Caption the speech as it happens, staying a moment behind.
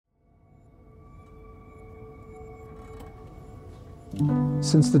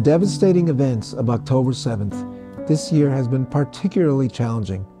Since the devastating events of October 7th, this year has been particularly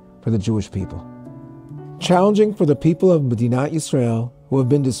challenging for the Jewish people. Challenging for the people of Medinat Yisrael who have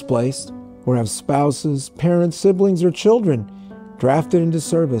been displaced or have spouses, parents, siblings, or children drafted into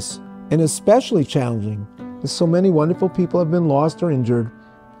service, and especially challenging as so many wonderful people have been lost or injured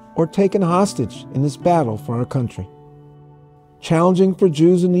or taken hostage in this battle for our country. Challenging for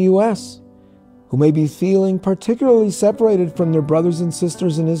Jews in the U.S. who may be feeling particularly separated from their brothers and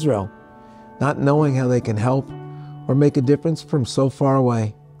sisters in Israel, not knowing how they can help or make a difference from so far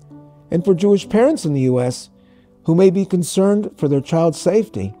away. And for Jewish parents in the U.S. who may be concerned for their child's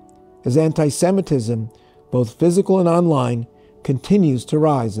safety as anti-Semitism, both physical and online, continues to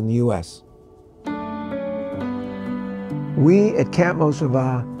rise in the U.S. We at Camp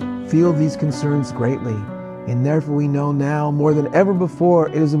Moshava feel these concerns greatly, and therefore we know now more than ever before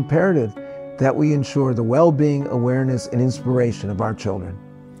it is imperative that we ensure the well-being, awareness, and inspiration of our children.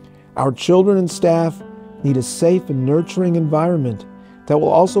 Our children and staff need a safe and nurturing environment that will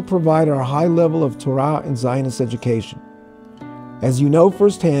also provide our high level of Torah and Zionist education. As you know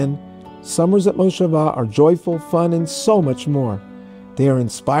firsthand, summers at Moshava are joyful, fun, and so much more. They are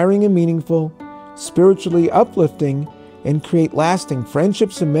inspiring and meaningful, spiritually uplifting, and create lasting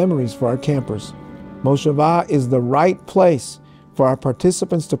friendships and memories for our campers. Moshava is the right place for our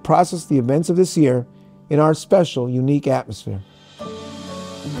participants to process the events of this year in our special, unique atmosphere.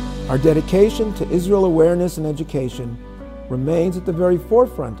 Our dedication to Israel awareness and education remains at the very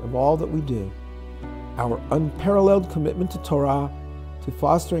forefront of all that we do. Our unparalleled commitment to Torah, to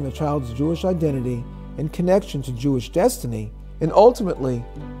fostering a child's Jewish identity and connection to Jewish destiny, and ultimately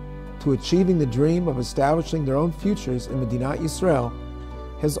to achieving the dream of establishing their own futures in Medinat Yisrael,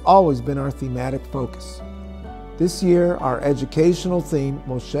 has always been our thematic focus. This year, our educational theme,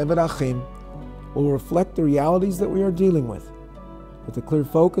 Moshava Achim, will reflect the realities that we are dealing with a clear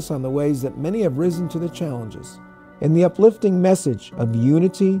focus on the ways that many have risen to the challenges, and the uplifting message of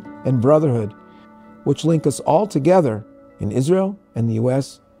unity and brotherhood, which link us all together in Israel and the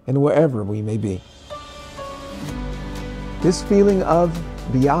U.S. and wherever we may be. This feeling of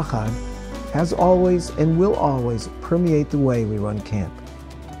biyachad has always and will always permeate the way we run camp.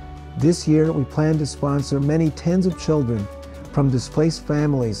 This year, we plan to sponsor many tens of children from displaced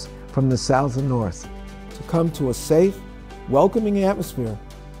families from the south and north to come to a safe, welcoming atmosphere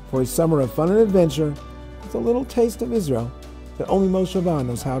for a summer of fun and adventure with a little taste of Israel that only Moshava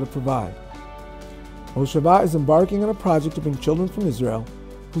knows how to provide. Moshava is embarking on a project to bring children from Israel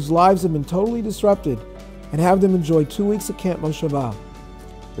whose lives have been totally disrupted and have them enjoy 2 weeks at Camp Moshava.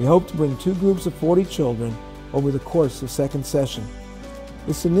 We hope to bring 2 groups of 40 children over the course of second session.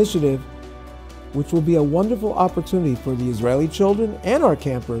 This initiative, which will be a wonderful opportunity for the Israeli children and our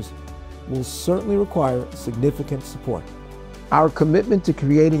campers, will certainly require significant support. Our commitment to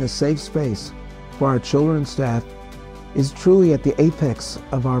creating a safe space for our children and staff is truly at the apex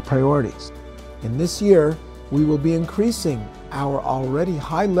of our priorities. And this year, we will be increasing our already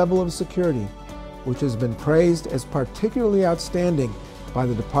high level of security, which has been praised as particularly outstanding by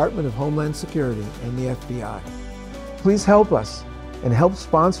the Department of Homeland Security and the FBI. Please help us and help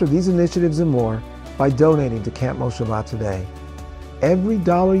sponsor these initiatives and more by donating to Camp Moshava today. Every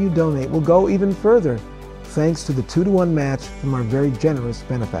dollar you donate will go even further thanks to the 2-to-1 match from our very generous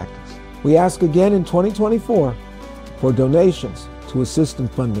benefactors. We ask again in 2024 for donations to assist in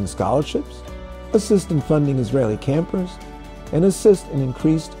funding scholarships, assist in funding Israeli campers, and assist in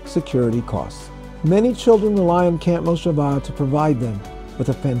increased security costs. Many children rely on Camp Moshava to provide them with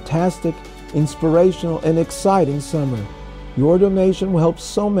a fantastic, inspirational, and exciting summer. Your donation will help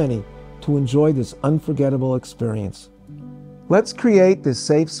so many to enjoy this unforgettable experience. Let's create this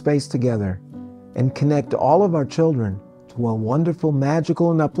safe space together and connect all of our children to a wonderful,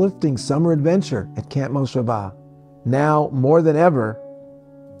 magical, and uplifting summer adventure at Camp Moshava. Now, more than ever,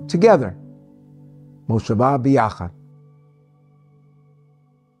 together, Moshava biyachad.